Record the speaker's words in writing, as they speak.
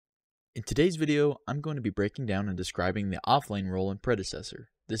In today's video, I'm going to be breaking down and describing the offlane role in Predecessor.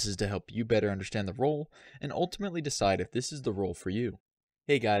 This is to help you better understand the role and ultimately decide if this is the role for you.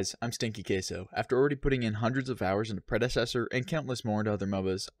 Hey guys, I'm Stinky Queso. After already putting in hundreds of hours into Predecessor and countless more into other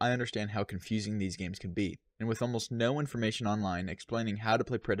MOBAs, I understand how confusing these games can be. And with almost no information online explaining how to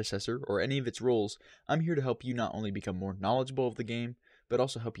play Predecessor or any of its roles, I'm here to help you not only become more knowledgeable of the game, but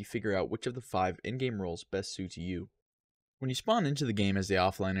also help you figure out which of the 5 in-game roles best suits you. When you spawn into the game as the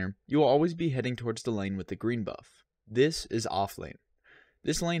offlaner, you will always be heading towards the lane with the green buff. This is Offlane.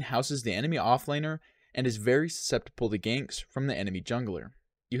 This lane houses the enemy offlaner and is very susceptible to ganks from the enemy jungler.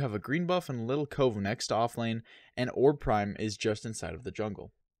 You have a green buff and a little cove next to offlane, and Orb Prime is just inside of the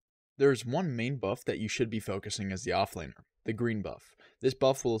jungle. There is one main buff that you should be focusing as the offlaner, the green buff. This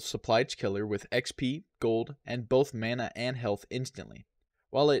buff will supply its killer with XP, gold, and both mana and health instantly.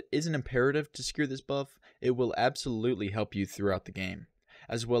 While it isn't imperative to secure this buff, it will absolutely help you throughout the game,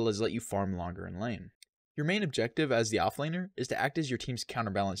 as well as let you farm longer in lane. Your main objective as the offlaner is to act as your team's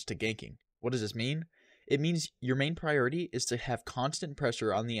counterbalance to ganking. What does this mean? It means your main priority is to have constant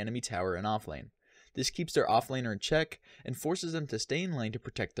pressure on the enemy tower and offlane. This keeps their offlaner in check and forces them to stay in lane to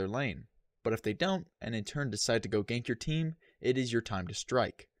protect their lane. But if they don't, and in turn decide to go gank your team, it is your time to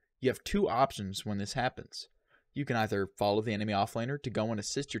strike. You have 2 options when this happens. You can either follow the enemy offlaner to go and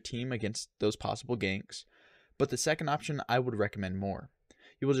assist your team against those possible ganks, but the second option I would recommend more.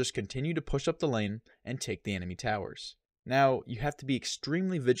 You will just continue to push up the lane and take the enemy towers. Now, you have to be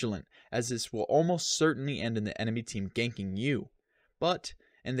extremely vigilant, as this will almost certainly end in the enemy team ganking you, but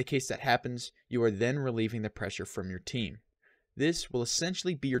in the case that happens, you are then relieving the pressure from your team. This will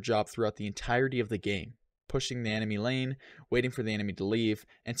essentially be your job throughout the entirety of the game, pushing the enemy lane, waiting for the enemy to leave,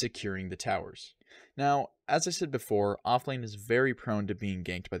 and securing the towers. Now, as I said before, offlane is very prone to being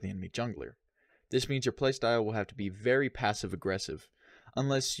ganked by the enemy jungler. This means your playstyle will have to be very passive-aggressive,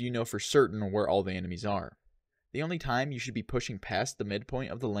 unless you know for certain where all the enemies are. The only time you should be pushing past the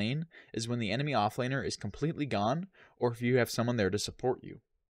midpoint of the lane is when the enemy offlaner is completely gone, or if you have someone there to support you.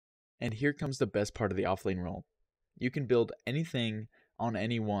 And here comes the best part of the offlane role. You can build anything on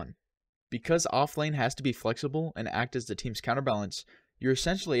anyone. Because offlane has to be flexible and act as the team's counterbalance, you're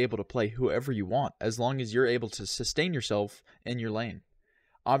essentially able to play whoever you want as long as you're able to sustain yourself in your lane.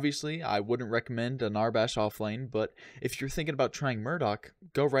 Obviously, I wouldn't recommend an Narbash offlane, but if you're thinking about trying Murdoch,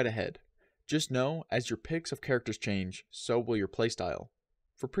 go right ahead. Just know, as your picks of characters change, so will your playstyle.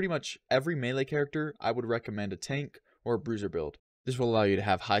 For pretty much every melee character, I would recommend a tank or a bruiser build. This will allow you to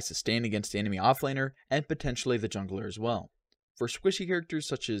have high sustain against the enemy offlaner and potentially the jungler as well. For squishy characters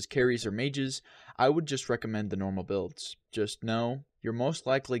such as carries or mages, I would just recommend the normal builds. Just know, you're most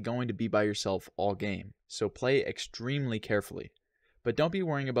likely going to be by yourself all game, so play extremely carefully. But don't be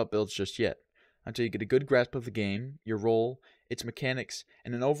worrying about builds just yet. Until you get a good grasp of the game, your role, its mechanics,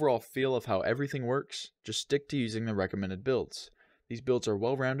 and an overall feel of how everything works, just stick to using the recommended builds. These builds are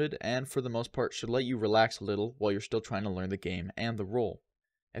well-rounded and for the most part should let you relax a little while you're still trying to learn the game and the role.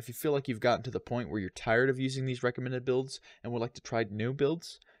 If you feel like you've gotten to the point where you're tired of using these recommended builds and would like to try new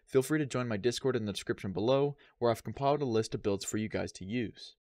builds, feel free to join my Discord in the description below, where I've compiled a list of builds for you guys to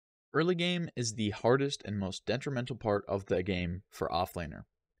use. Early game is the hardest and most detrimental part of the game for offlaner.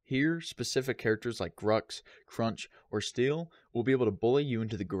 Here, specific characters like Grux, Crunch, or Steel will be able to bully you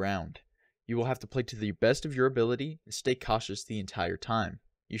into the ground. You will have to play to the best of your ability and stay cautious the entire time.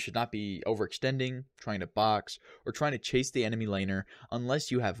 You should not be overextending, trying to box, or trying to chase the enemy laner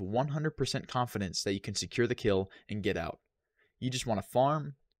unless you have 100% confidence that you can secure the kill and get out. You just want to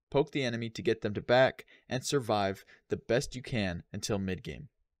farm, poke the enemy to get them to back, and survive the best you can until mid-game.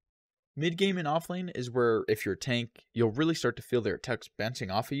 Mid-game in offlane is where, if you're a tank, you'll really start to feel their attacks bouncing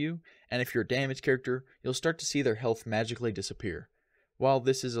off of you, and if you're a damage character, you'll start to see their health magically disappear. While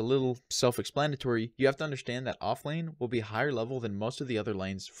this is a little self-explanatory, you have to understand that offlane will be higher level than most of the other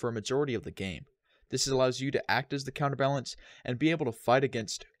lanes for a majority of the game. This allows you to act as the counterbalance and be able to fight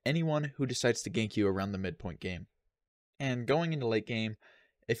against anyone who decides to gank you around the midpoint game. And going into late game,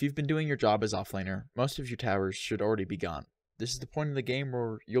 if you've been doing your job as offlaner, most of your towers should already be gone. This is the point in the game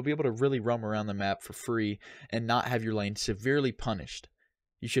where you'll be able to really roam around the map for free and not have your lane severely punished.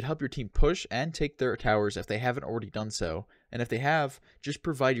 You should help your team push and take their towers if they haven't already done so, and if they have, just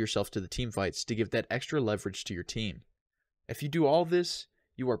provide yourself to the team fights to give that extra leverage to your team. If you do all this,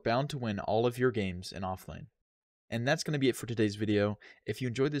 you are bound to win all of your games in offlane. And that's going to be it for today's video. If you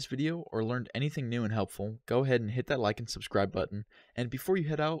enjoyed this video or learned anything new and helpful, go ahead and hit that like and subscribe button, and before you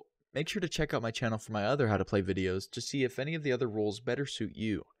head out, make sure to check out my channel for my other how to play videos to see if any of the other roles better suit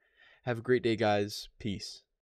you. Have a great day guys, peace.